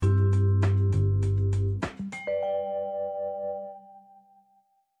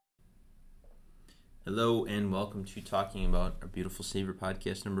Hello and welcome to Talking About Our Beautiful Savior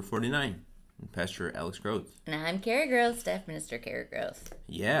podcast number 49. I'm Pastor Alex Groth. And I'm Kara Groth, Staff Minister Kara Groth.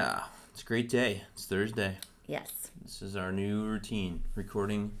 Yeah, it's a great day. It's Thursday. Yes. This is our new routine,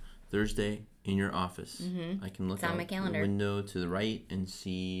 recording Thursday in your office. I can look out the window to the right and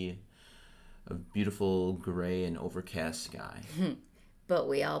see a beautiful gray and overcast sky. But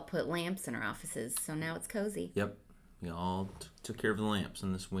we all put lamps in our offices, so now it's cozy. Yep. We all took care of the lamps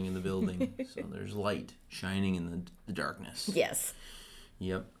in this wing of the building, so there's light shining in the darkness. Yes.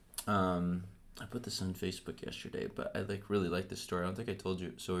 Yep. I put this on Facebook yesterday, but I really like this story. I don't think I told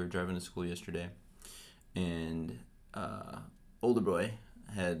you. So we were driving to school yesterday, and older boy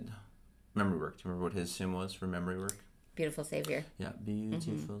had memory work. Do you remember what his hymn was for memory work? Beautiful Savior. Yeah,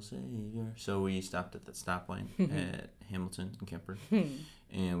 beautiful Savior. So we stopped at the stop line at Hamilton and Kemper,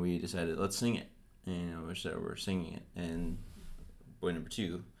 and we decided, let's sing it. And we're singing it, and boy number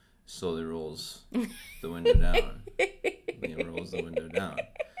two slowly rolls the window down. He rolls the window down,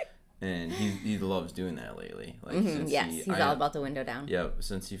 and he loves doing that lately. He's all about the window down. Yeah,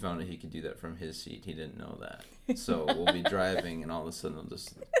 since he found out he could do that from his seat, he didn't know that. So we'll be driving, and all of a sudden he'll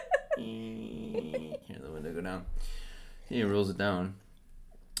just hear the window go down. He rolls it down,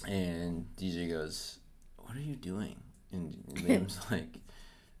 and DJ goes, "What are you doing?" And Liam's like,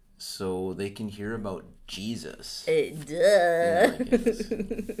 "So they can hear about Jesus." Duh.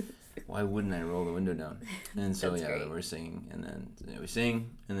 Why wouldn't I roll the window down? And so great. we're singing, and then we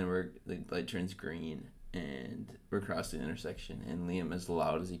sing, and then the light turns green, and we're crossing the intersection, and Liam, as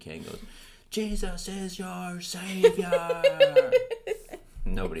loud as he can, goes, "Jesus is your Savior."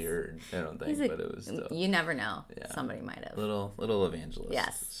 Nobody heard, I don't think, but it was still. You never know. Yeah. Somebody might have. Little evangelist.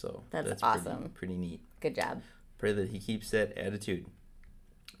 Yes. So that's awesome. Pretty neat. Good job. Pray that he keeps that attitude.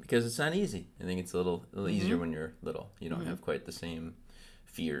 Because it's not easy. I think it's a little easier when you're little. You don't have quite the same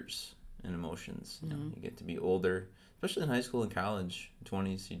fears and emotions. You know, you get to be older, especially in high school and college,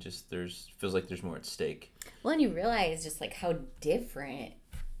 20s. Feels like there's more at stake. Well, and you realize just like how different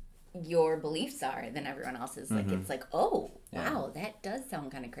your beliefs are than everyone else's. Like it's like, oh wow, that does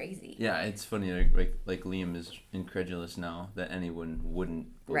sound kind of crazy. Yeah, it's funny. Like Liam is incredulous now that anyone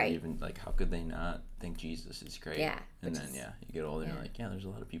wouldn't believe in. Like, how could they not think Jesus is great? Yeah, and then you get older and you're like, yeah, there's a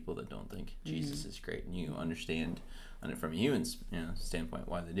lot of people that don't think Jesus is great, and you understand on it from a human standpoint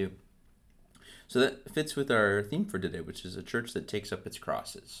why they do. So that fits with our theme for today, which is a church that takes up its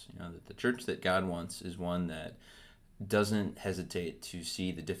crosses. That the church that God wants is one that doesn't hesitate to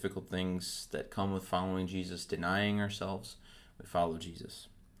see the difficult things that come with following Jesus, denying ourselves. We follow Jesus.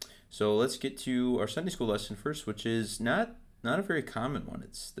 So let's get to our Sunday school lesson first, which is not a very common one.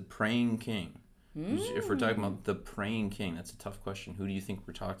 It's the praying king. If we're talking about the praying king, that's a tough question. Who do you think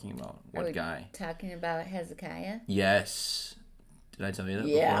we're talking about? What guy? Talking about Hezekiah? Yes. Did I tell you that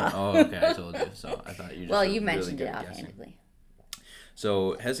before? Oh, okay, I told you. So I thought you just Well, you mentioned it offhandedly.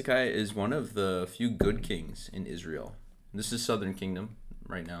 So Hezekiah is one of the few good kings in Israel. This is southern kingdom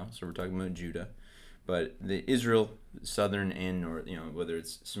right now, so we're talking about Judah. But the Israel, southern and north, whether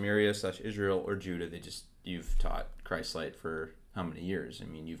it's Samaria / Israel or Judah, you've taught Christ light for how many years? I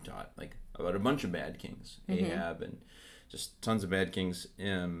mean, you've taught about a bunch of bad kings, Ahab and just tons of bad kings.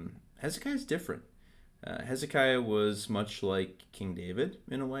 Hezekiah's different. Hezekiah was much like King David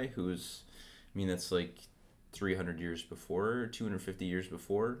in a way, that's like 300 years before, 250 years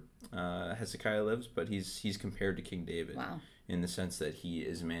before Hezekiah lives, but he's compared to King David in the sense that he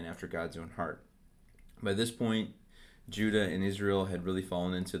is a man after God's own heart. By this point, Judah and Israel had really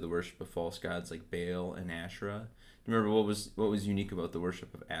fallen into the worship of false gods like Baal and Asherah. Do you remember what was unique about the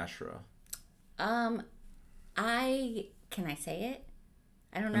worship of Asherah? Can I say it?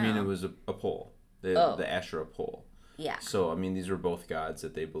 I don't know. I mean, it was a pole, the Asherah pole. Yeah. So, these were both gods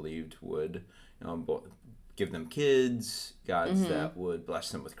that they believed would, give them kids, gods that would bless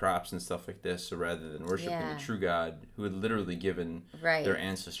them with crops and stuff like this. So rather than worshiping the true God, who had literally given their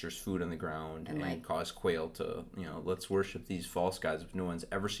ancestors food on the ground and caused quail to, let's worship these false gods that no one's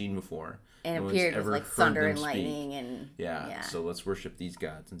ever seen before. And appeared with like thunder and lightning and so let's worship these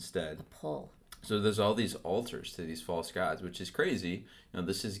gods instead. A pole. So there's all these altars to these false gods, which is crazy.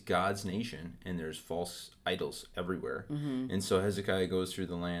 This is God's nation, and there's false idols everywhere. And so Hezekiah goes through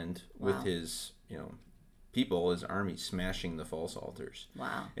the land with his, people, his army, smashing the false altars.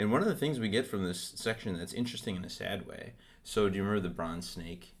 Wow. And one of the things we get from this section that's interesting in a sad way. So do you remember the bronze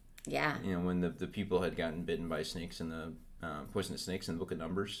snake? Yeah. When the people had gotten bitten by snakes in the poisonous snakes in the book of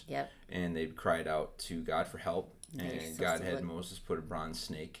Numbers. Yep. And they cried out to God for help. And God had Moses put a bronze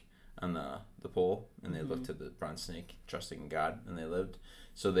snake on the pole, and they looked to the bronze snake, trusting in God, and they lived.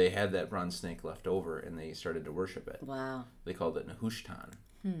 So they had that bronze snake left over, and they started to worship it. Wow. They called it Nehushtan.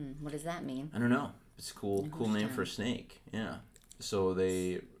 What does that mean? I don't know. It's a cool name for a snake. Yeah. So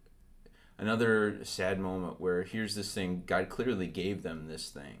another sad moment where here's this thing, God clearly gave them this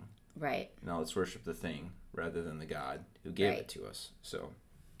thing. Right. Now let's worship the thing rather than the God who gave it to us. So.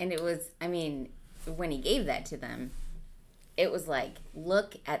 And it was, I mean, when he gave that to them, it was like,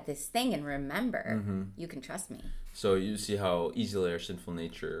 look at this thing and remember, you can trust me. So you see how easily our sinful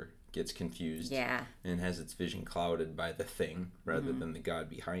nature gets confused. Yeah. And has its vision clouded by the thing rather than the God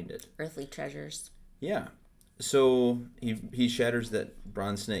behind it. Earthly treasures. Yeah. So he shatters that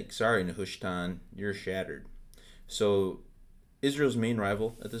bronze snake. Sorry, Nehushtan, you're shattered. So Israel's main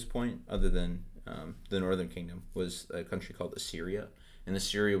rival at this point, other than the northern kingdom, was a country called Assyria. And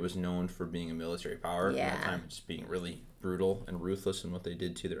Assyria was known for being a military power at that time, just being really brutal and ruthless in what they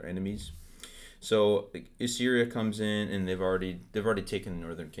did to their enemies. So Assyria comes in, and they've already taken the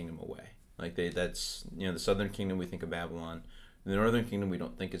northern kingdom away. Like that's the southern kingdom, we think of Babylon. The northern kingdom we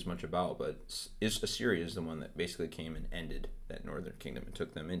don't think as much about, but Assyria is the one that basically came and ended that northern kingdom and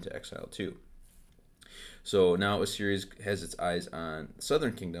took them into exile too. So now Assyria has its eyes on the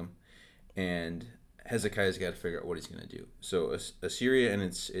southern kingdom, and Hezekiah's got to figure out what he's going to do. So Assyria and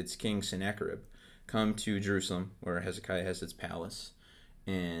its king Sennacherib come to Jerusalem, where Hezekiah has its palace,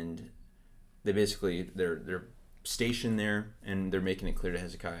 and they're stationed there, and they're making it clear to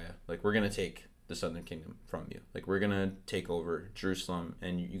Hezekiah, like, we're going to take the southern kingdom from you. Like, we're going to take over Jerusalem,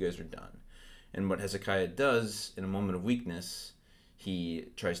 and you guys are done. And what Hezekiah does in a moment of weakness, he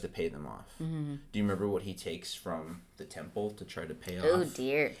tries to pay them off. Mm-hmm. Do you remember what he takes from the temple to try to pay off? Oh,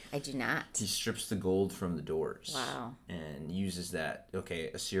 dear. I do not. He strips the gold from the doors. Wow. And uses that, okay,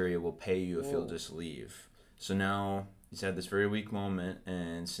 Assyria will pay you if you'll just leave. So now he's had this very weak moment,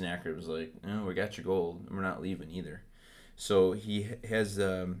 and Sennacherib was like, no, we got your gold, and we're not leaving either. So he has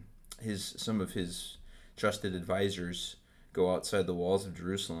some of his trusted advisors go outside the walls of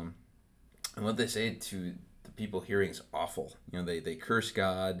Jerusalem, and what they say to the people hearing is awful. They curse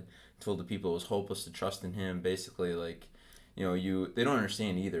God, told the people it was hopeless to trust in him. Basically, like, they don't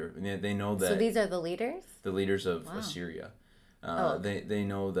understand either. They know that. So these are the leaders? The leaders of Assyria. They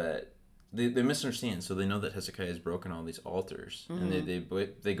know that they misunderstand. So they know that Hezekiah has broken all these altars, and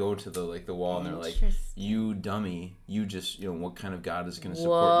they go to the wall, and they're like, "You dummy! You just what kind of God is going to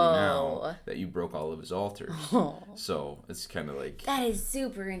support you now that you broke all of his altars?" So it's kind of like that is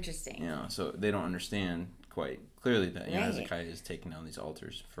super interesting. So they don't understand quite clearly that Hezekiah is taking down these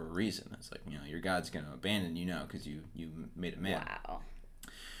altars for a reason. It's like your God's going to abandon you now because you made him mad. Wow.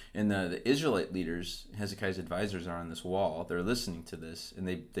 And the Israelite leaders, Hezekiah's advisors, are on this wall. They're listening to this, and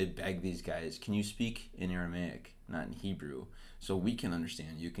they beg these guys, can you speak in Aramaic, not in Hebrew, so we can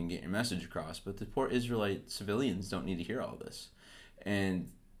understand, you can get your message across. But the poor Israelite civilians don't need to hear all this. And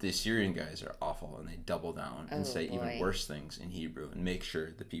the Assyrian guys are awful, and they double down and say even worse things in Hebrew and make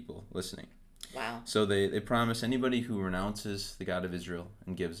sure the people listening. Wow. So they promise anybody who renounces the God of Israel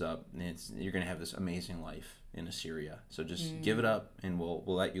and gives up, you're going to have this amazing life in Assyria. So just give it up, and we'll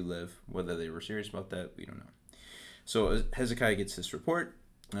let you live. Whether they were serious about that, we don't know. So Hezekiah gets this report.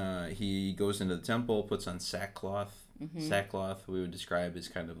 He goes into the temple, puts on sackcloth. Mm-hmm. Sackcloth we would describe as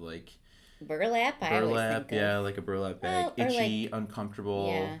kind of like burlap. I always think of. Like a burlap bag. Itchy, uncomfortable.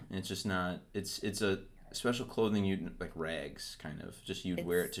 Yeah. And it's just not. It's a special clothing you'd like rags, kind of. Just you'd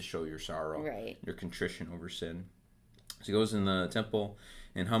wear it to show your sorrow, right? Your contrition over sin. So he goes in the temple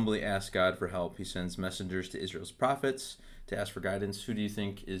and humbly asks God for help. He sends messengers to Israel's prophets to ask for guidance. Who do you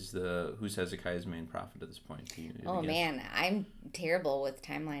think who's Hezekiah's main prophet at this point? Man, I'm terrible with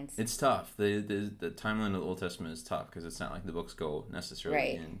timelines. It's tough. The timeline of the Old Testament is tough because it's not like the books go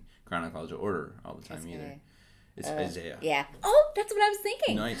necessarily in chronological order all the time either. It's Isaiah. Yeah. Oh, that's what I was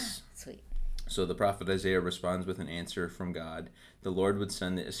thinking. Nice. Sweet. So the prophet Isaiah responds with an answer from God. The Lord would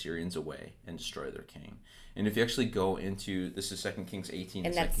send the Assyrians away and destroy their king. And if you actually go into, this is 2 Kings 18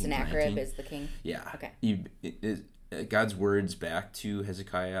 and that's Sennacherib is the king? Yeah. Okay. God's words back to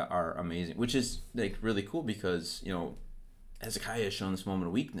Hezekiah are amazing, which is like really cool because, Hezekiah has shown this moment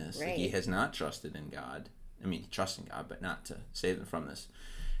of weakness. Right. Like, he has not trusted in God. I mean, he trusts in God, but not to save them from this.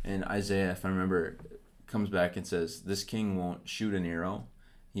 And Isaiah, if I remember, comes back and says, this king won't shoot an arrow.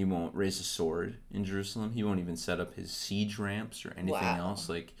 He won't raise a sword in Jerusalem. He won't even set up his siege ramps or anything else.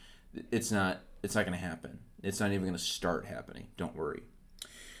 Like, it's not going to happen. It's not even going to start happening. Don't worry.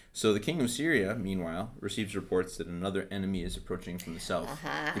 So the king of Syria, meanwhile, receives reports that another enemy is approaching from the south.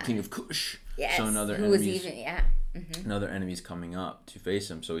 The king of Cush. Yes. So another enemy is coming up to face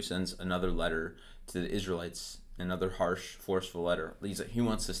him. So he sends another letter to the Israelites, another harsh, forceful letter. He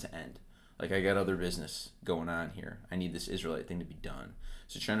wants this to end. Like, I got other business going on here. I need this Israelite thing to be done.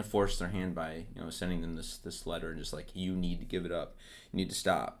 So trying to force their hand by, sending them this letter and just like, you need to give it up. You need to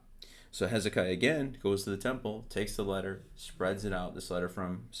stop. So Hezekiah again goes to the temple, takes the letter, spreads it out, this letter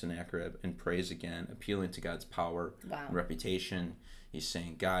from Sennacherib, and prays again, appealing to God's power and reputation. He's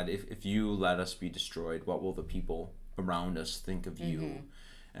saying, God, if you let us be destroyed, what will the people around us think of you?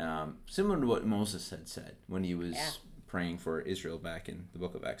 Similar to what Moses had said when he was praying for Israel back in the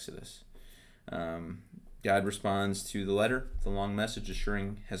book of Exodus. God responds to the letter, the long message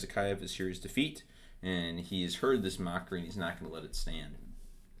assuring Hezekiah of Assyria's defeat, and he's heard this mockery and he's not going to let it stand.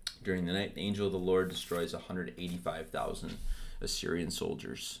 During the night, the angel of the Lord destroys 185,000 Assyrian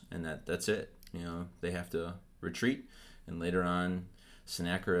soldiers, and that's it. They have to retreat, and later on,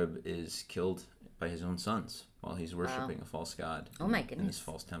 Sennacherib is killed by his own sons while he's worshiping a false god in this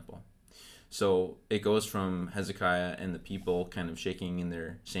false temple. So it goes from Hezekiah and the people kind of shaking in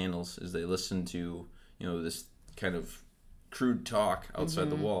their sandals as they listen to this kind of crude talk outside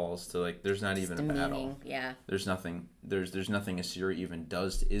the walls to like there's not even a battle. There's nothing Assyria even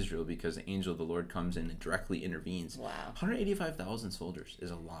does to Israel because the angel of the Lord comes in and directly intervenes. 185,000 soldiers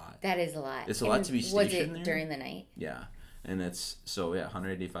is a lot. That is a lot. It's a lot to be stationed there. During the night? Yeah. And it's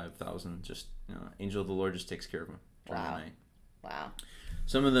 185,000 just angel of the Lord just takes care of them during the night. Wow.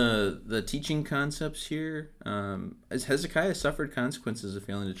 Some of the teaching concepts here, as Hezekiah suffered consequences of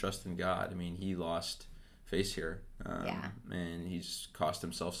failing to trust in God. I mean, he lost face here, and he's cost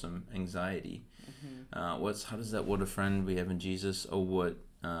himself some anxiety. How does that? What a friend we have in Jesus. Oh, what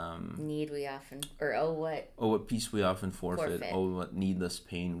need we often, or what peace we often forfeit. Oh, what needless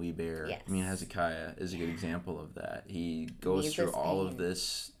pain we bear. Yes. I mean, Hezekiah is a good example of that. He goes through all of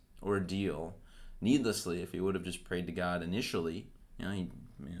this ordeal needlessly. If he would have just prayed to God initially,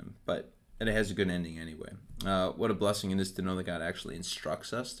 but it has a good ending anyway. What a blessing it is to know that God actually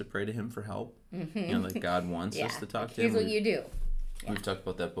instructs us to pray to Him for help. Like God wants us to talk to Him. Here's what you do. We've talked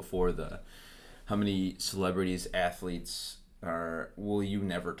about that before. How many celebrities, athletes will you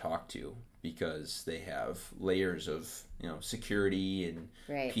never talk to because they have layers of security and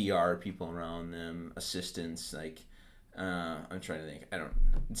PR people around them, assistants. Like I'm trying to think.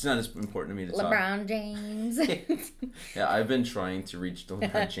 It's not as important to me to talk. LeBron James. Yeah, I've been trying to reach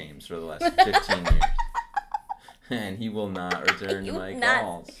LeBron James for the last 15 years. And he will not return to my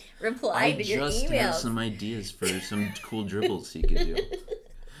calls. Reply to your emails. I just have some ideas for some cool dribbles he could do.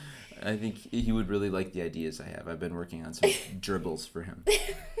 I think he would really like the ideas I have. I've been working on some dribbles for him.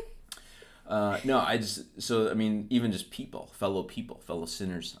 Even just fellow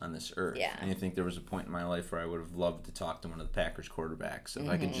sinners on this earth. Yeah. And I think there was a point in my life where I would have loved to talk to one of the Packers quarterbacks. If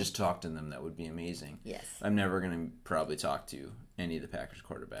I could just talk to them, that would be amazing. Yes. I'm never going to probably talk to any of the Packers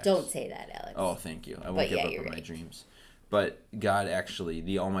quarterbacks. Don't say that, Alex. Oh, thank you. I won't give up on my dreams. But God actually,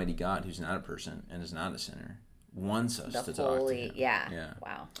 the Almighty God, who's not a person and is not a sinner, wants us to talk to Him. Yeah.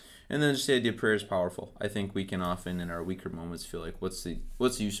 Wow. And then just the idea of prayer is powerful. I think we can often, in our weaker moments, feel like, what's the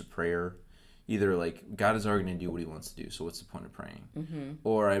use of prayer? Either like God is already going to do what He wants to do, so what's the point of praying?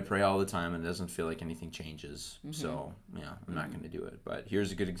 Or I pray all the time and it doesn't feel like anything changes, so I'm not going to do it. But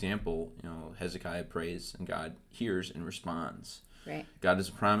here's a good example. Hezekiah prays and God hears and responds. Right. God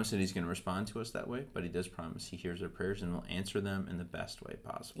doesn't promise that He's going to respond to us that way, but He does promise He hears our prayers and will answer them in the best way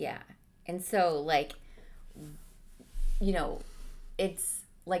possible. Yeah, and so it's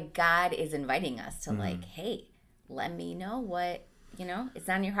like God is inviting us to hey, let me know what it's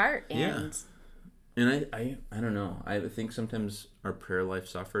on your heart. And And I don't know. I think sometimes our prayer life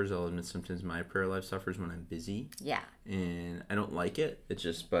suffers. I'll admit sometimes my prayer life suffers when I'm busy. Yeah. And I don't like it.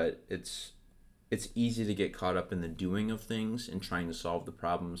 It's easy to get caught up in the doing of things and trying to solve the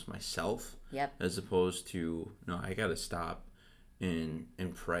problems myself. Yep. As opposed to, no, I got to stop and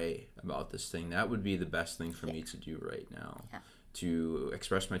pray about this thing. That would be the best thing for me to do right now. Yeah. To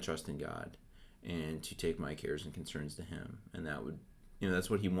express my trust in God and to take my cares and concerns to Him. And that would,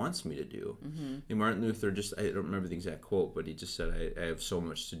 that's what He wants me to do. Mm-hmm. And Martin Luther I don't remember the exact quote, but he just said, I have so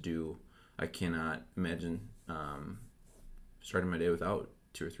much to do. I cannot imagine starting my day without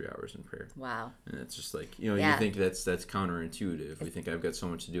 2 or 3 hours in prayer. Wow. And it's just like, you think that's counterintuitive. We think I've got so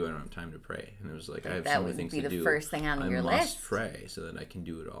much to do, I don't have time to pray. And it was like, I have so many things to do. That would be the first thing on your list. I must pray so that I can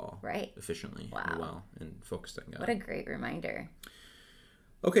do it all efficiently and well and focused on God. What a great reminder.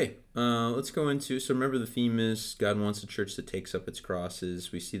 Okay, let's go into, so remember the theme is God wants a church that takes up its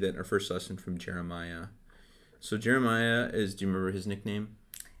crosses. We see that in our first lesson from Jeremiah. So Jeremiah do you remember his nickname?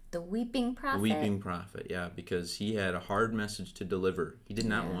 The Weeping Prophet. The Weeping Prophet, yeah, because he had a hard message to deliver. He did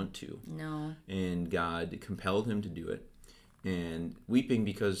not want to. No. And God compelled him to do it. And weeping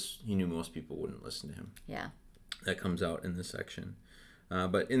because he knew most people wouldn't listen to him. Yeah. That comes out in this section.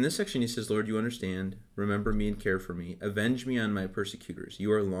 But in this section he says, Lord, you understand. Remember me and care for me. Avenge me on my persecutors.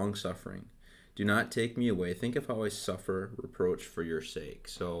 You are long-suffering. Do not take me away. Think of how I suffer reproach for your sake.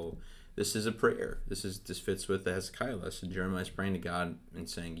 So this is a prayer. This fits with the Hezekiah lesson. Jeremiah's praying to God and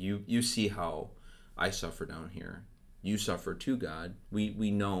saying, you see how I suffer down here. You suffer too, God.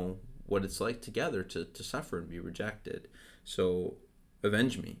 We know what it's like together to suffer and be rejected. So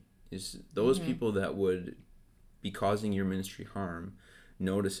avenge me. Is those people that would be causing your ministry harm,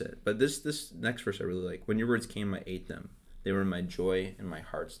 notice it. But this next verse I really like. When your words came, I ate them. They were my joy and my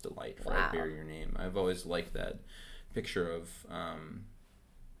heart's delight, for I bear your name. I've always liked that picture of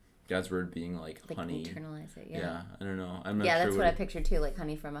God's word being like honey. Internalize it, Yeah, I don't know. I'm not sure that's what I picture too, like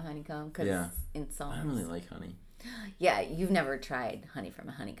honey from a honeycomb. Cause in Psalms. I don't really like honey. Yeah, you've never tried honey from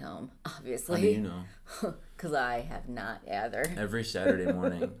a honeycomb, obviously. How do you know? Because I have not either. Every Saturday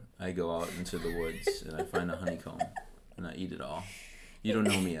morning, I go out into the woods and I find a honeycomb and I eat it all. You don't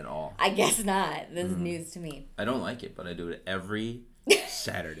know me at all. I guess not. This is news to me. I don't like it, but I do it every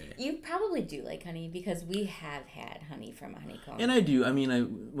Saturday. You probably do like honey because we have had honey from a honeycomb. And I do. I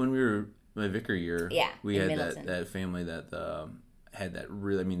mean, when we were my vicar year, we had that family that had that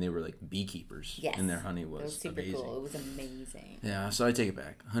really. I mean, they were like beekeepers, and their honey was super amazing. Cool. It was amazing. Yeah, so I take it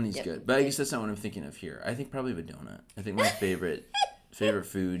back. Honey's good, but I guess that's not what I'm thinking of here. I think probably of a donut. I think my favorite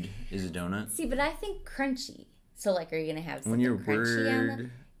food is a donut. See, but I think crunchy. So, like, are you gonna have something when your crunchy on the...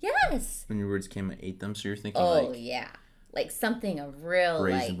 Yes. When your words came, I ate them. So you're thinking like something of real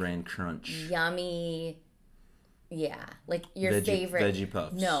Raisin Bran crunch, yummy. Yeah, like your favorite veggie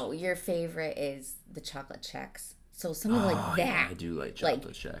puffs. No, your favorite is the chocolate checks. So something like that. Yeah, I do like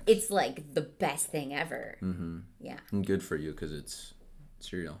chocolate checks. It's like the best thing ever. Mm-hmm. Yeah. And good for you because it's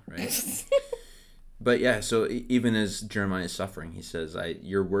cereal, right? But yeah, so even as Jeremiah is suffering, he says,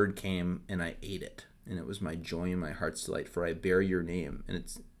 your word came and I ate it. And it was my joy and my heart's delight, for I bear your name. And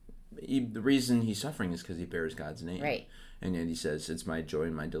the reason he's suffering is because he bears God's name. Right. And yet he says, it's my joy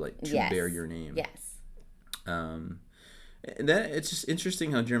and my delight to bear your name. Yes. It's just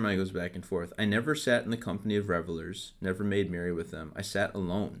interesting how Jeremiah goes back and forth. I never sat in the company of revelers, never made merry with them. I sat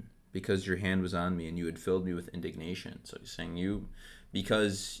alone because your hand was on me and you had filled me with indignation. So he's saying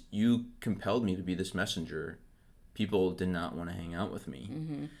because you compelled me to be this messenger, people did not want to hang out with me.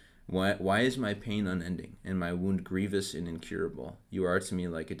 Mm-hmm. Why is my pain unending and my wound grievous and incurable? You are to me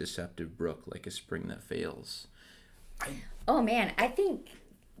like a deceptive brook, like a spring that fails. Oh man, I think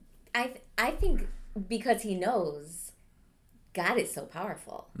because he knows God is so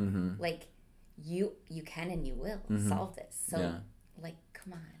powerful. Mm-hmm. Like you can and you will solve this. So like,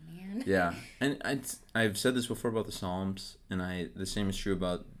 come on, man. Yeah, and I've said this before about the Psalms, and the same is true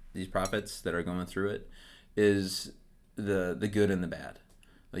about these prophets that are going through it. Is the good and the bad.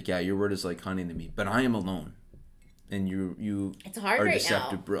 Like, yeah, your word is like honey to me, but I am alone, and you it's hard are right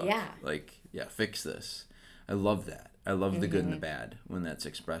deceptive now. brook. Yeah. Like, fix this. I love that. I love the good and the bad when that's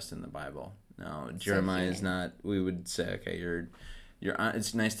expressed in the Bible. Now, Jeremiah is not. We would say, okay, you're.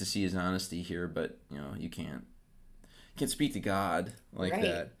 It's nice to see his honesty here, but you can't speak to God like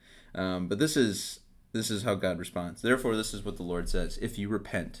that. But this is how God responds. Therefore, this is what the Lord says: if you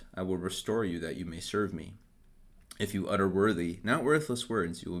repent, I will restore you, that you may serve me. If you utter worthy, not worthless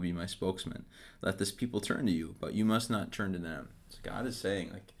words, you will be my spokesman. Let this people turn to you, but you must not turn to them. So God is saying,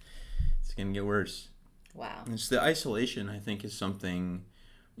 like, it's going to get worse. Wow. It's the isolation, I think, is something,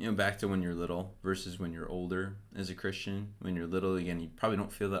 back to when you're little versus when you're older as a Christian. When you're little, again, you probably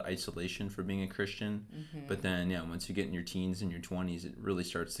don't feel that isolation for being a Christian. Mm-hmm. But then, once you get in your teens and your 20s, it really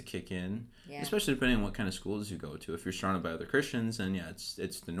starts to kick in. Yeah. Especially depending on what kind of schools you go to. If you're surrounded by other Christians, then,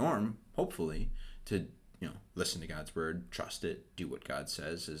 it's the norm, hopefully, to listen to God's word, trust it, do what God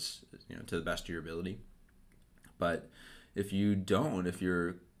says is, to the best of your ability. But if you don't, if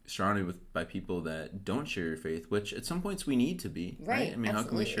you're surrounded by people that don't share your faith, which at some points we need to be, right? I mean, how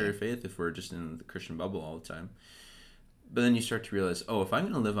can we share your faith if we're just in the Christian bubble all the time? But then you start to realize, if I'm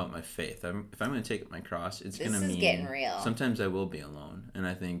going to live out my faith, if I'm going to take up my cross, it's going to mean getting real. Sometimes I will be alone. And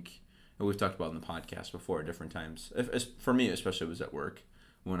I think, we've talked about in the podcast before at different times. For me, especially, it was at work.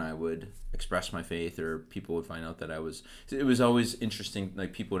 When I would express my faith, or people would find out that it was always interesting.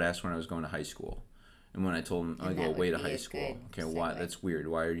 Like, people would ask when I was going to high school, and when I told them I go away to high school, okay, why? That's weird.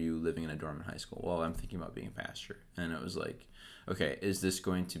 Why are you living in a dorm in high school? Well, I'm thinking about being a pastor, and it was like, okay, is this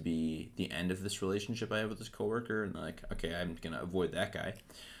going to be the end of this relationship I have with this coworker? And like, okay, I'm gonna avoid that guy.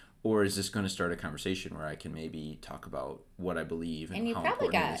 Or is this going to start a conversation where I can maybe talk about what I believe and how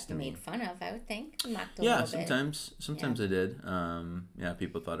important it is to me? And you probably got made fun of, I would think. Mocked a little bit. Sometimes I did.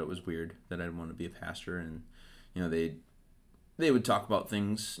 People thought it was weird that I didn't want to be a pastor, and they would talk about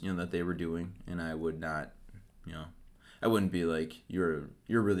things that they were doing, and I would not, I wouldn't be like, you're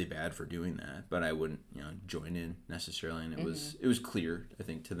really bad for doing that, but I wouldn't join in necessarily. And it was clear, I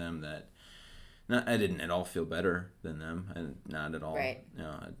think, to them that I didn't at all feel better than them. Not at all. Right.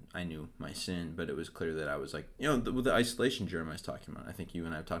 I knew my sin, but it was clear that I was like, with the isolation Jeremiah's talking about. I think you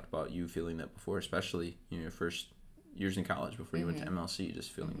and I have talked about you feeling that before, especially your first years in college before you went to MLC,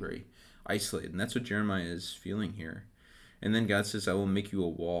 just feeling very isolated. And that's what Jeremiah is feeling here. And then God says, I will make you a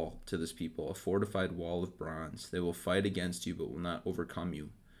wall to this people, a fortified wall of bronze. They will fight against you, but will not overcome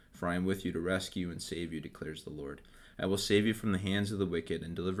you. For I am with you to rescue and save you, declares the Lord. I will save you from the hands of the wicked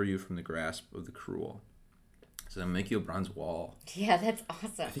and deliver you from the grasp of the cruel. So I'll make you a bronze wall. Yeah, that's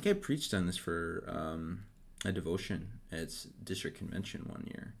awesome. I think I preached on this for a devotion at district convention one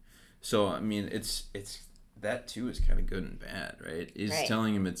year. So, I mean, it's that too is kind of good and bad, right? He's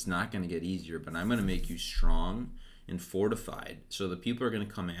telling him it's not going to get easier, but I'm going to make you strong and fortified. So the people are going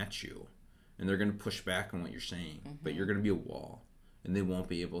to come at you and they're going to push back on what you're saying, but you're going to be a wall and they won't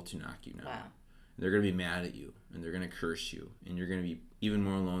be able to knock you down. Wow. They're going to be mad at you, and they're going to curse you, and you're going to be even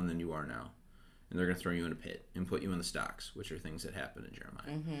more alone than you are now. And they're going to throw you in a pit and put you in the stocks, which are things that happen in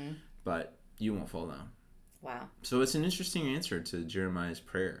Jeremiah. But you won't fall down. Wow. So it's an interesting answer to Jeremiah's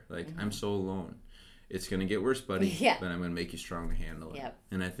prayer. Like, I'm so alone. It's going to get worse, buddy, but I'm going to make you strong to handle it. Yep.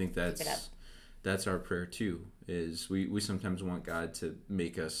 And I think that's our prayer, too, is we sometimes want God to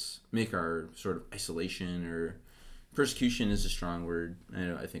make our sort of isolation or... Persecution is a strong word.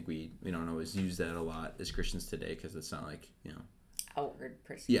 I think we don't always use that a lot as Christians today because it's not like, outward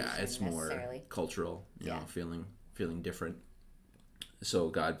persecution. Yeah, it's more cultural, feeling different. So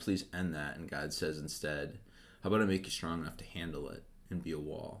God, please end that. And God says instead, how about I make you strong enough to handle it and be a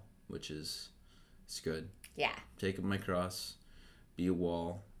wall, which is, it's good. Yeah. Take up my cross, be a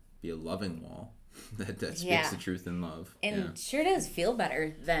wall, be a loving wall. that speaks the truth in love. And sure does feel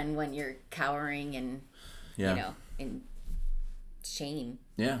better than when you're cowering and, in shame.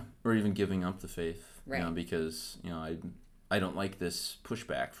 Yeah, or even giving up the faith. Right. Because, I don't like this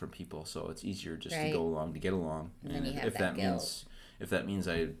pushback from people, so it's easier just to go along, to get along. And then you have that guilt. If that means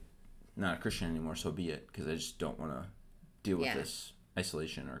I'm not a Christian anymore, so be it, because I just don't want to deal with this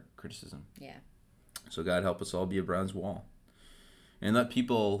isolation or criticism. Yeah. So God help us all be a bronze wall. And let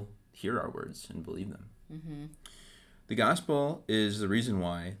people hear our words and believe them. Mm-hmm. The gospel is the reason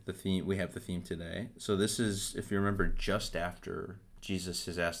why we have the theme today. So this is, if you remember, just after Jesus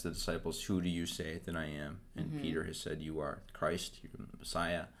has asked the disciples, "Who do you say that I am?" And Peter has said, "You are Christ, you're the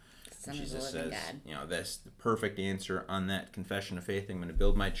Messiah." Son Jesus of the living says, God. That's the perfect answer on that confession of faith. I'm going to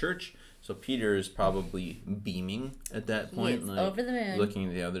build my church. So Peter is probably beaming at that point, He is over the moon, looking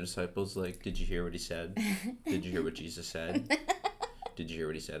at the other disciples like, "Did you hear what he said? Did you hear what Jesus said? Did you hear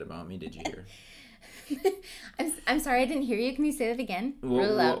what he said about me? Did you hear?" I'm sorry, I didn't hear you. Can you say that again?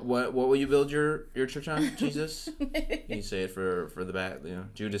 What will you build your church on, Jesus? Can you say it for the back?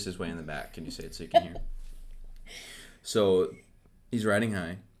 Judas is way in the back. Can you say it so you can hear? So he's riding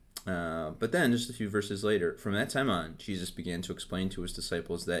high. But then, just a few verses later, from that time on, Jesus began to explain to his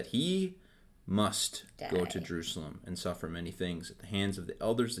disciples that he must go to Jerusalem and suffer many things at the hands of the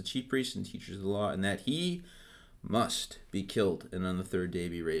elders, the chief priests, and teachers of the law, and that he must be killed and on the third day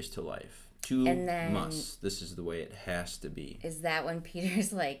be raised to life. Must. This is the way it has to be. Is that when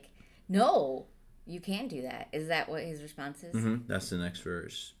Peter's like, "No, you can't do that"? Is that what his response is? Mm-hmm. That's the next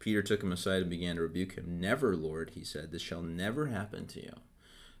verse. Peter took him aside and began to rebuke him. "Never, Lord," he said, "this shall never happen to you."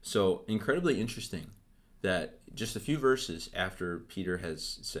 So incredibly interesting that just a few verses after Peter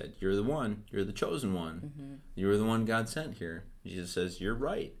has said, "You're the one, you're the chosen one, you're the one God sent here," Jesus says, "You're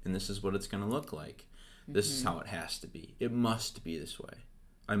right, and this is what it's going to look like. This is how it has to be. It must be this way.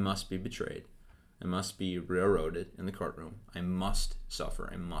 I must be betrayed. I must be railroaded in the courtroom. I must suffer.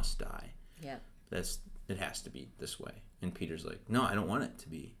 I must die." Yeah. It has to be this way. And Peter's like, "No, I don't want it to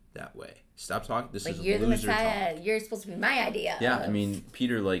be that way. Stop talking. This is you're the loser Messiah. talk. You're supposed to be my idea." Yeah, I mean,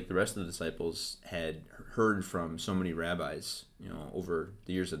 Peter, like the rest of the disciples, had heard from so many rabbis, over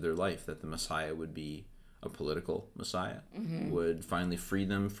the years of their life, that the Messiah would be a political Messiah, would finally free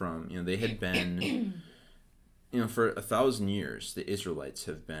them from, they had been, for 1,000 years, the Israelites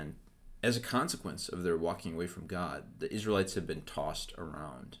have been, as a consequence of their walking away from God, the Israelites have been tossed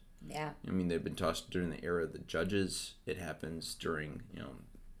around. Yeah. I mean, they've been tossed during the era of the judges. It happens during,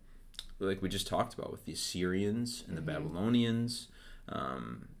 like we just talked about with the Assyrians and the Babylonians.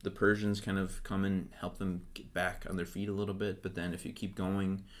 The Persians kind of come and help them get back on their feet a little bit. But then if you keep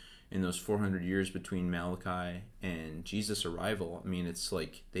going in those 400 years between Malachi and Jesus' arrival, I mean, it's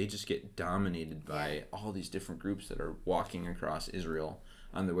like they just get dominated by all these different groups that are walking across Israel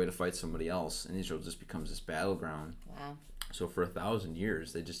on their way to fight somebody else. And Israel just becomes this battleground. Wow. So for 1,000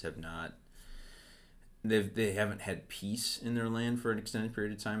 years, they just have not. They haven't had peace in their land for an extended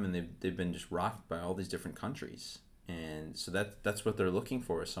period of time, and they've been just rocked by all these different countries. And so that's what they're looking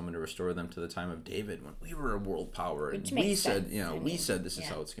for, is someone to restore them to the time of David, when we were a world power, and we said, we said this is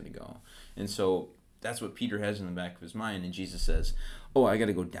how it's going to go. And so that's what Peter has in the back of his mind. And Jesus says, "Oh, I got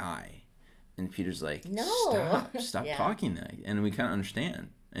to go die." And Peter's like, "No, stop talking that." And we kind of understand.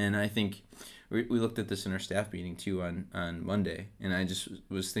 And I think we looked at this in our staff meeting too on Monday. And I just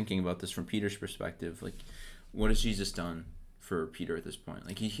was thinking about this from Peter's perspective. Like, what has Jesus done for Peter at this point?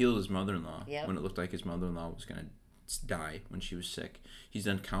 Like, he healed his mother-in-law when it looked like his mother-in-law was going to die when she was sick. He's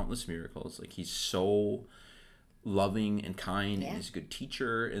done countless miracles. Like, he's so loving and kind, and he's a good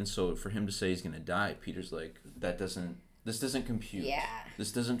teacher. And so for him to say he's going to die, Peter's like, this doesn't compute.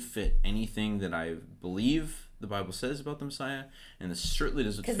 This doesn't fit anything that I believe the Bible says about the Messiah, and this certainly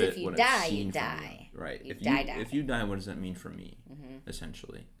doesn't fit what I've seen from you. Right. If you die, what does that mean for me?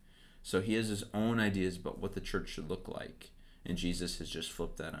 Essentially. So he has his own ideas about what the church should look like. And Jesus has just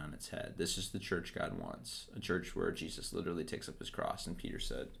flipped that on its head. This is the church God wants. A church where Jesus literally takes up his cross. And Peter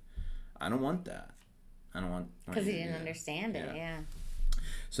said, I don't want that. I don't want... Because he didn't understand it,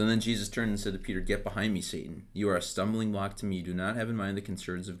 So then Jesus turned and said to Peter, "Get behind me, Satan. You are a stumbling block to me. You do not have in mind the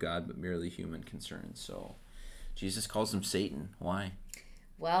concerns of God, but merely human concerns." So Jesus calls him Satan. Why?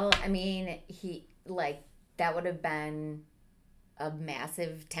 Well, I mean, that would have been a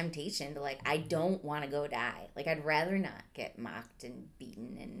massive temptation to, I don't want to go die. I'd rather not get mocked and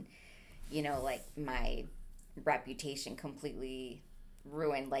beaten and, my reputation completely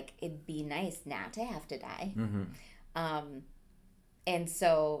ruined. It'd be nice not to have to die. And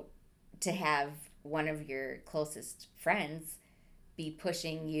so to have one of your closest friends be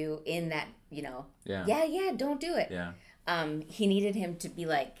pushing you in that, don't do it. He needed him to be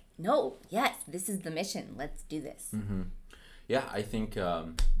like, no, yes, this is the mission. Let's do this. Yeah, I think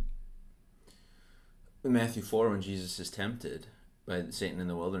in Matthew 4, when Jesus is tempted by Satan in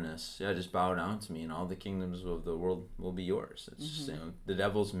the wilderness, just bow down to me and all the kingdoms of the world will be yours. It's the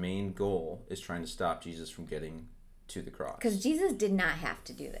devil's main goal is trying to stop Jesus from getting to the cross. Because Jesus did not have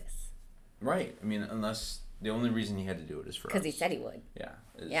to do this. Right. I mean, unless the only reason he had to do it is for us. Because he said he would.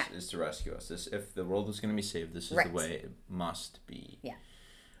 Is to rescue us. If the world was going to be saved, this is the way it must be.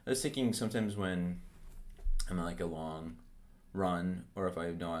 I was thinking sometimes when I'm on a long run, or if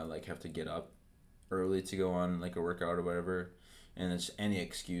I know I have to get up early to go on a workout or whatever, and it's any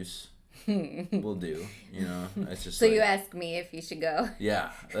excuse will do, it's just so you ask me if you should go.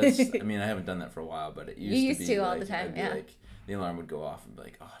 I mean, I haven't done that for a while, but it used to be all the time. The alarm would go off and be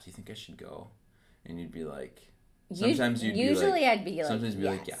like, "Oh, do you think I should go?" And you'd be like, sometimes I'd be like, sometimes you'd be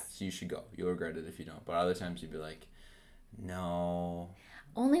like, "Yes, you should go. You'll regret it if you don't." But other times you'd be like, "No."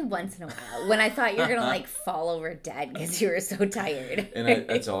 Only once in a while, when I thought you were gonna fall over dead because you were so tired. And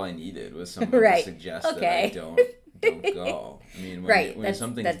that's all I needed was someone to suggest that I don't go. I mean, when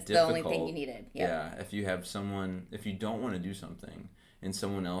something's that's difficult, the only thing you needed. If you have someone, if you don't want to do something, and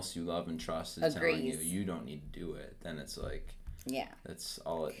someone else you love and trust is telling you don't need to do it, then it's that's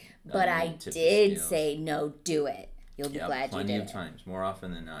all it. But I did say no, do it. You'll be glad you did. Plenty of times, more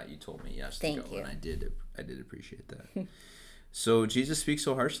often than not, you told me yes to go, and I did appreciate that. So Jesus speaks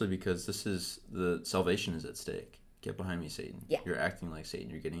so harshly because the salvation is at stake. Get behind me, Satan. You're acting like Satan.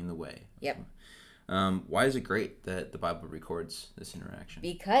 You're getting in the way. Why is it great that the Bible records this interaction?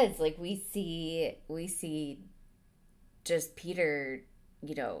 Because we see just Peter,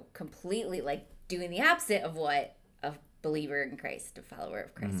 completely doing the opposite of what a believer in Christ, a follower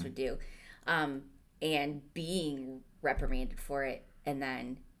of Christ would do, and being reprimanded for it, and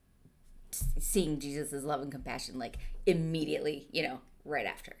then seeing Jesus' love and compassion immediately, right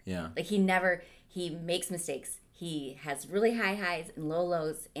after. He makes mistakes. He has really high highs and low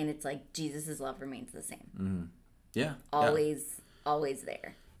lows, and it's Jesus' love remains the same. Always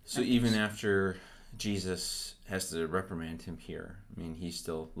there. So even after Jesus has to reprimand him here, I mean, he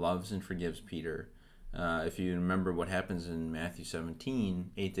still loves and forgives Peter. If you remember what happens in Matthew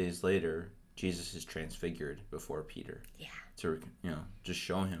 17, 8 days later, Jesus is transfigured before Peter. To just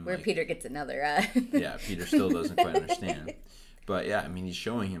show him where Peter gets another. Peter still doesn't quite understand. But I mean, he's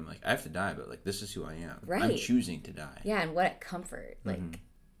showing him I have to die, but this is who I am. I'm choosing to die. And what a comfort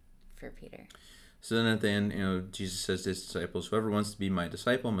for Peter. So then at the end, Jesus says to his disciples, "Whoever wants to be my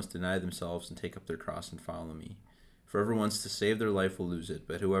disciple must deny themselves and take up their cross and follow me. For whoever wants to save their life will lose it,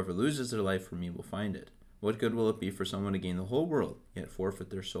 but whoever loses their life for me will find it. What good will it be for someone to gain the whole world, yet forfeit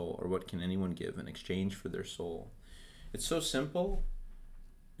their soul? Or what can anyone give in exchange for their soul?" It's so simple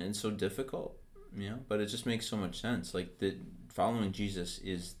and so difficult, but it just makes so much sense. Following Jesus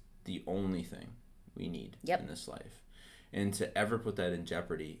is the only thing we need in this life. And to ever put that in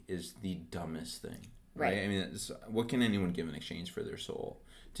jeopardy is the dumbest thing, right? I mean, what can anyone give in exchange for their soul?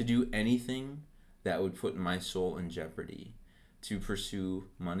 To do anything that would put my soul in jeopardy to pursue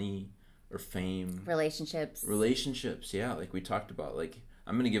money or fame. Relationships, yeah, like we talked about. Like,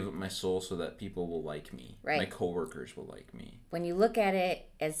 I'm going to give up my soul so that people will like me. Right. My coworkers will like me. When you look at it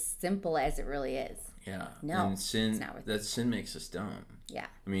as simple as it really is. Yeah. No, and sin, it's not worth it. Sin makes us dumb. Yeah.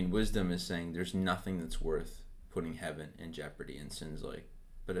 I mean, wisdom is saying there's nothing that's worth putting heaven in jeopardy. And sin's like,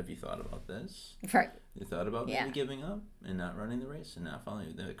 but have you thought about this? Right. You thought about maybe giving up and not running the race and not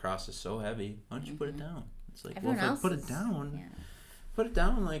following? The cross is so heavy. Why don't you put it down? It's like, everyone well, if I put it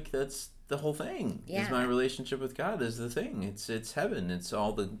down, like that's the whole thing. Yeah. Is my relationship with God is the thing. It's heaven. It's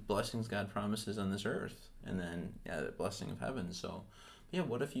all the blessings God promises on this earth, and then the blessing of heaven. So, yeah,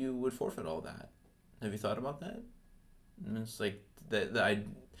 what if you would forfeit all that? Have you thought about that? And it's like the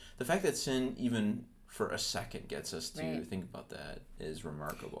fact that sin even for a second gets us to think about that is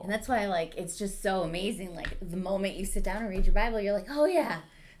remarkable. And that's why, like, it's just so amazing. Like, the moment you sit down and read your Bible, you're like, oh yeah,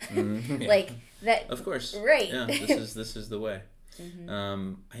 like that. Of course, right? Yeah, this is the way.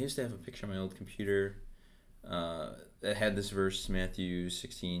 I used to have a picture on my old computer that had this verse, Matthew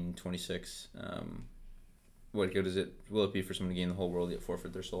 16:26. What good is it? Will it be for someone to gain the whole world yet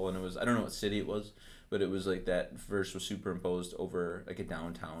forfeit their soul? And it was, I don't know what city it was, but it was like that verse was superimposed over like a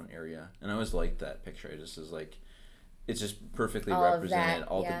downtown area. And I always liked that picture. It just is like, it's just perfectly represented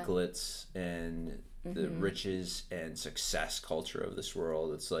all the glitz and the riches and success culture of this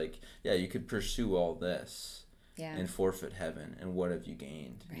world. It's like, yeah, you could pursue all this and forfeit heaven. And what have you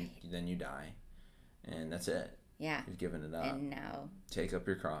gained? Right. Then you die. And that's it. Yeah. You've given it up. And now take up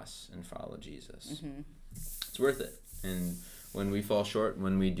your cross and follow Jesus. It's worth it. And when we fall short,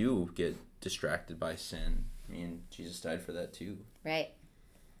 when we do get distracted by sin, I mean, Jesus died for that too. Right.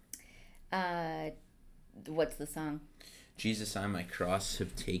 What's the song? Jesus, I my cross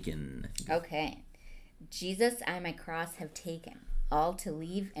have taken. Okay. Jesus, I my cross have taken, all to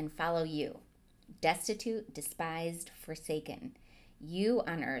leave and follow you. Destitute, despised, forsaken, you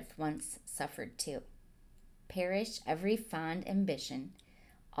on earth once suffered too. Perish every fond ambition,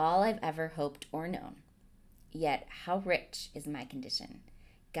 all I've ever hoped or known. Yet how rich is my condition.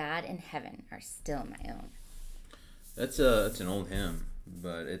 God and heaven are still my own. That's an old hymn,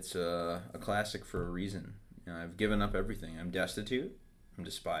 but it's a classic for a reason. You know, I've given up everything. I'm destitute. I'm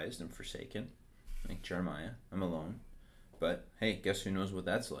despised. I'm forsaken. Like Jeremiah, I'm alone. But hey, guess who knows what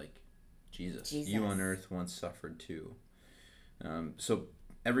that's like? Jesus. You on earth once suffered too. So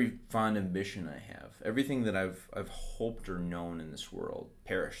every fond ambition I have, everything that I've hoped or known in this world,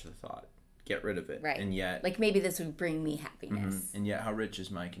 perish the thought. Get rid of it. Right. And yet, like maybe this would bring me happiness. And yet how rich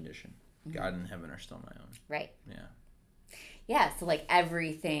is my condition? God and heaven are still my own. Right. Yeah. Yeah, so like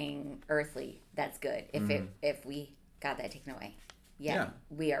everything earthly, that's good. If we got that taken away. Yeah.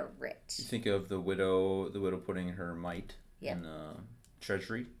 We are rich. You think of the widow putting her mite in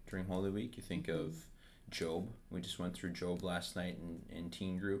treasury during Holy Week. You think of Job. We just went through Job last night in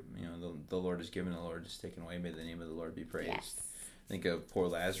teen group. You know, the Lord is given, the Lord is taken away. May the name of the Lord be praised. Yes. Think of poor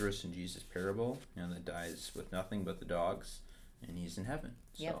Lazarus in Jesus' parable, you know, that dies with nothing but the dogs, and he's in heaven.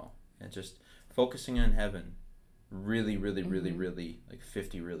 So, and just focusing on heaven really, like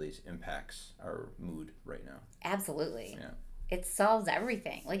 50 reallys impacts our mood right now. Absolutely. Yeah. It solves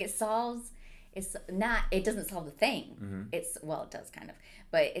everything. Like it doesn't solve the thing. It does kind of,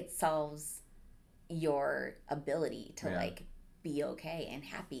 but it solves your ability to like be okay and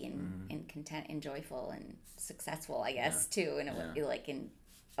happy and content and joyful and successful, I guess, too, in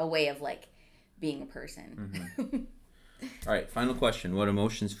a way of like being a person. All right, final question. What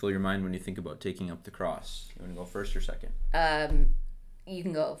emotions fill your mind when you think about taking up the cross? You want to go first or second? You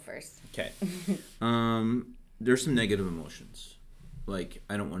can go first. Okay. There's some negative emotions, like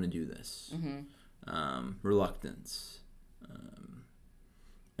I don't want to do this. Reluctance.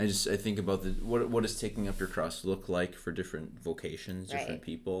 I think about what does taking up your cross look like for different vocations, different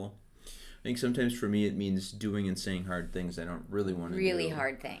people. I think sometimes for me it means doing and saying hard things I don't really want to do. Really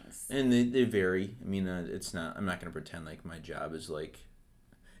hard things. And they vary. I mean, I'm not going to pretend like my job is like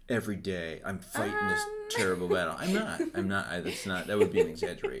every day I'm fighting this terrible battle. I'm not. That would be an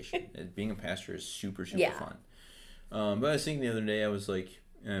exaggeration. Being a pastor is super fun. But I was thinking the other day, I was like,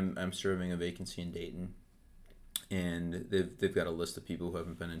 I'm serving a vacancy in Dayton. And they've got a list of people who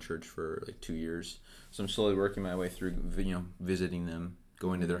haven't been in church for like 2 years. So I'm slowly working my way through, visiting them,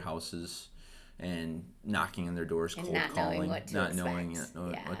 going to their houses, and knocking on their doors, cold calling, not knowing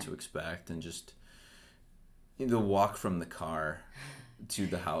what to expect, and just the walk from the car to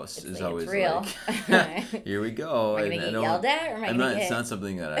the house is always real. Like, here we go. Am I gonna get yelled at, or am I gonna get... It's not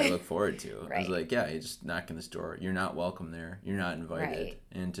something that I look forward to. Right. I was like, you just knock on this door. You're not welcome there. You're not invited. Right.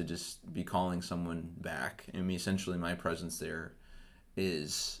 And to just be calling someone back. I mean, essentially my presence there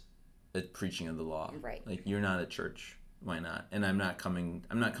is a preaching of the law. Right. Like, you're not at church. Why not? And I'm not coming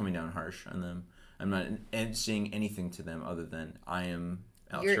down harsh on them. I'm not saying anything to them other than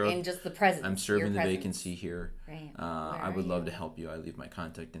you're in just the presence. I'm serving the vacancy here. Right. I would love to help you. I leave my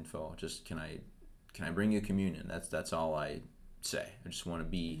contact info. Just can I bring you communion? That's all I say. I just want to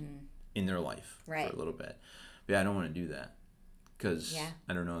be in their life for a little bit. But yeah, I don't want to do that because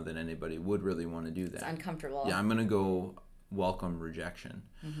I don't know that anybody would really want to do that. It's uncomfortable. Yeah, I'm gonna go welcome rejection.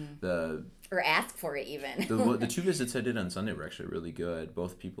 Or ask for it even. The 2 visits I did on Sunday were actually really good.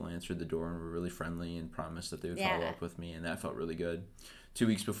 Both people answered the door and were really friendly and promised that they would follow up with me, and that felt really good. 2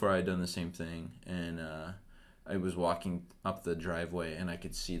 weeks before, I had done the same thing, and I was walking up the driveway, and I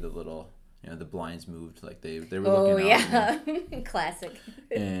could see the little, the blinds moved, like they were looking out. Oh, yeah. Classic.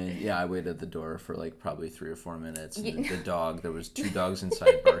 And, I waited at the door for, like, probably 3 or 4 minutes, and the dog, there was 2 dogs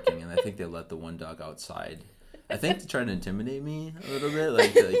inside barking, and I think they let the one dog outside. I think to try to intimidate me a little bit,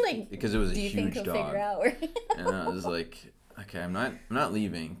 like because it was a huge dog. Figure out and I was like, okay, I'm not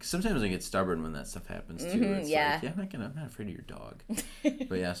leaving. 'Cause sometimes I get stubborn when that stuff happens too. It's like, I'm not afraid of your dog.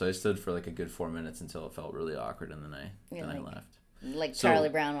 But so I stood for like a good 4 minutes until it felt really awkward, and then I left. Like Charlie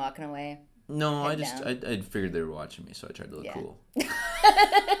Brown walking away. No, I figured they were watching me, so I tried to look cool.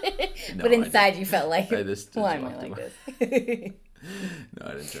 But inside you felt like, why am I like this? No,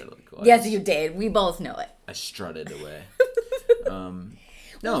 I didn't try to look cool. Yes, you did. We both know it. I strutted away. There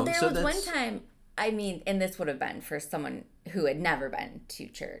was one time, and this would have been for someone who had never been to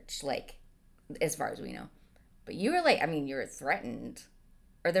church, like, as far as we know. But you were like, you were threatened.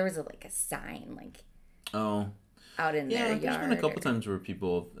 Or there was a sign, like, out in their yard. Yeah, there's been a couple times where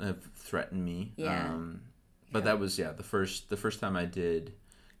people have threatened me. Yeah. But that was, the first time I did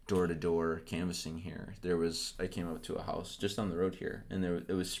door-to-door canvassing here, I came up to a house just on the road here, and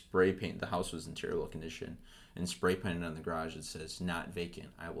it was spray paint. The house was in terrible condition, and spray painted on the garage it says, "Not vacant,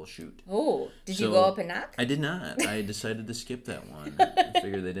 I will shoot." Oh, did you go up and knock? I did not. I decided to skip that one. I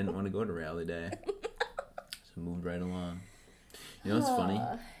figured they didn't want to go to rally day, so moved right along. You know what's funny?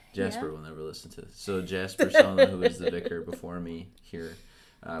 Jasper will never listen to this. So Jasper Selna, who was the vicar before me here,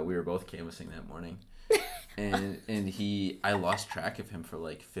 we were both canvassing that morning. And I lost track of him for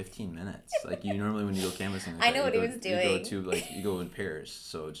like 15 minutes. Like, you normally when you go canvassing, I know what he was doing. You go in pairs,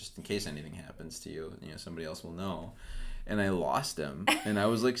 so just in case anything happens to you, somebody else will know. And I lost him, and I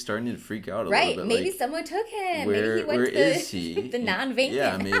was like starting to freak out a little bit. Maybe like, someone took him. Where is he? The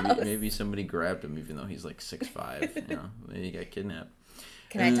non-vacant house. Maybe somebody grabbed him, even though he's like 6'5". Maybe he got kidnapped.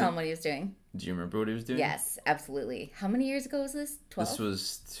 Can I tell him what he was doing? Do you remember what he was doing? Yes, absolutely. How many years ago was this? 12? This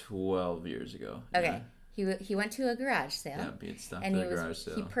was 12 years ago. Okay. Yeah. He went to a garage sale. Yeah, he had stopped at a garage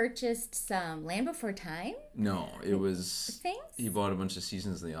sale. He purchased some Land Before Time. No, it was things. He bought a bunch of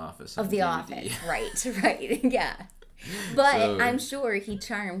seasons of The Office. Of The DVD. Office, right, yeah. But I'm sure he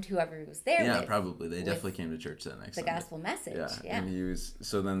charmed whoever was there. Yeah, probably. They definitely came to church that next Sunday. The gospel message. Yeah. And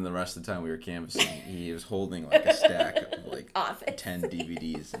so then the rest of the time we were canvassing, he was holding like a stack of like Office. 10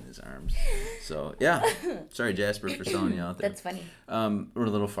 DVDs in his arms. So yeah, sorry Jasper for selling you out there. That's funny. We're a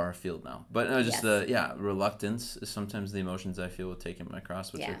little far afield now, but reluctance is sometimes the emotions I feel with taking my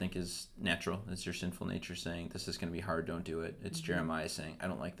cross, which I think is natural. It's your sinful nature saying this is going to be hard, don't do it. It's Jeremiah saying I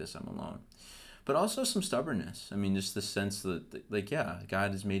don't like this, I'm alone. But also some stubbornness. Just the sense that,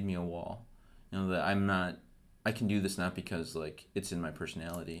 God has made me a wall. That I can do this not because, it's in my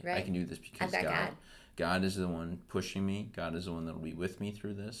personality. Right. I can do this because God is the one pushing me. God is the one that will be with me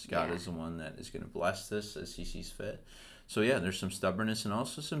through this. God is the one that is going to bless this as he sees fit. So, there's some stubbornness and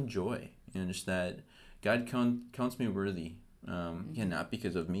also some joy. Just that God counts me worthy. Not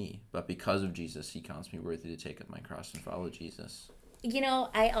because of me, but because of Jesus, he counts me worthy to take up my cross and follow Jesus.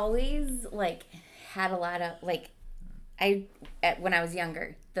 I always, had a lot of, when I was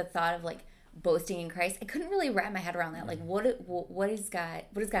younger, the thought of, boasting in Christ, I couldn't really wrap my head around that. What does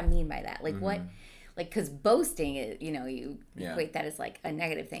God mean by that? What, because boasting, is, you equate that as, a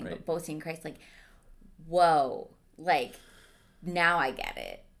negative thing, right. But boasting in Christ, whoa, now I get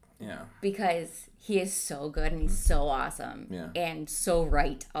it. Yeah. Because he is so good and he's so awesome and so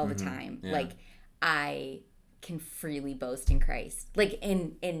right all the time. Yeah. I can freely boast in Christ.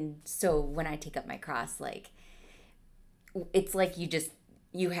 So when I take up my cross, it's like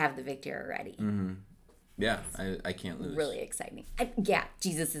you have the victory already. Mm-hmm. Yeah, I can't lose. Really exciting.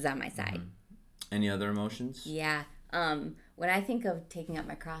 Jesus is on my side. Mm-hmm. Any other emotions? Yeah. When I think of taking up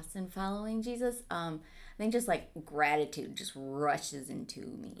my cross and following Jesus, I think just gratitude just rushes into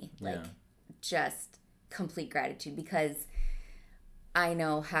me. Just complete gratitude, because I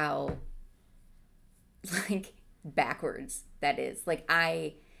know how backwards that is.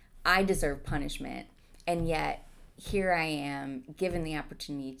 I deserve punishment, and yet here I am given the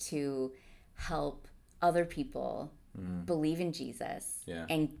opportunity to help other people believe in Jesus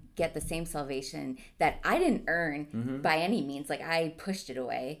and get the same salvation that I didn't earn by any means. Like, I pushed it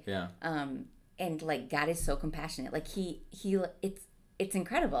away. Yeah. And like, God is so compassionate. Like, it's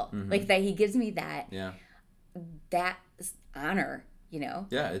incredible. Like, that he gives me that that honor, you know?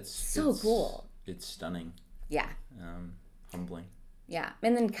 Yeah, it's so cool. It's stunning. Yeah. Humbling. Yeah.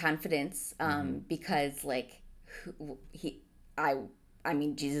 And then confidence, because like I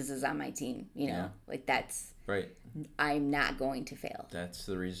mean, Jesus is on my team, you know? Like, that's right. I'm not going to fail. That's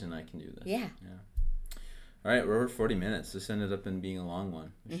the reason I can do this. Yeah. All right, we're over 40 minutes. This ended up in being a long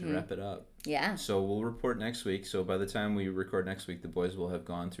one. We should wrap it up. Yeah. So we'll report next week. So by the time we record next week, the boys will have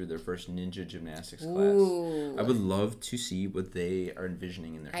gone through their first ninja gymnastics class. Ooh. I would love to see what they are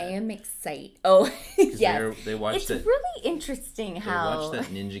envisioning in their head. I am excited. Oh, yes. They watched it's really interesting how... They watched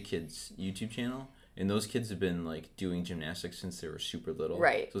that Ninja Kids YouTube channel. And those kids have been like doing gymnastics since they were super little.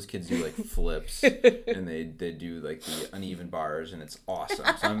 Right. Those kids do like flips and they do like the uneven bars, and it's awesome.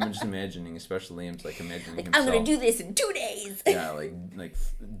 So I'm just imagining, especially Liam's like imagining himself. I'm gonna do this in 2 days. Yeah, like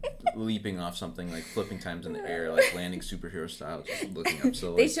leaping off something, like flipping times in the air, like landing superhero style, just looking up.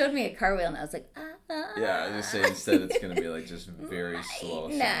 So they showed me a car wheel and I was like, yeah, I just say instead it's gonna be like just very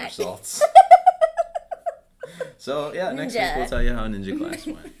slow somersaults. So yeah, next week we'll tell you how ninja class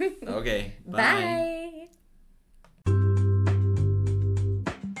went. Okay, bye.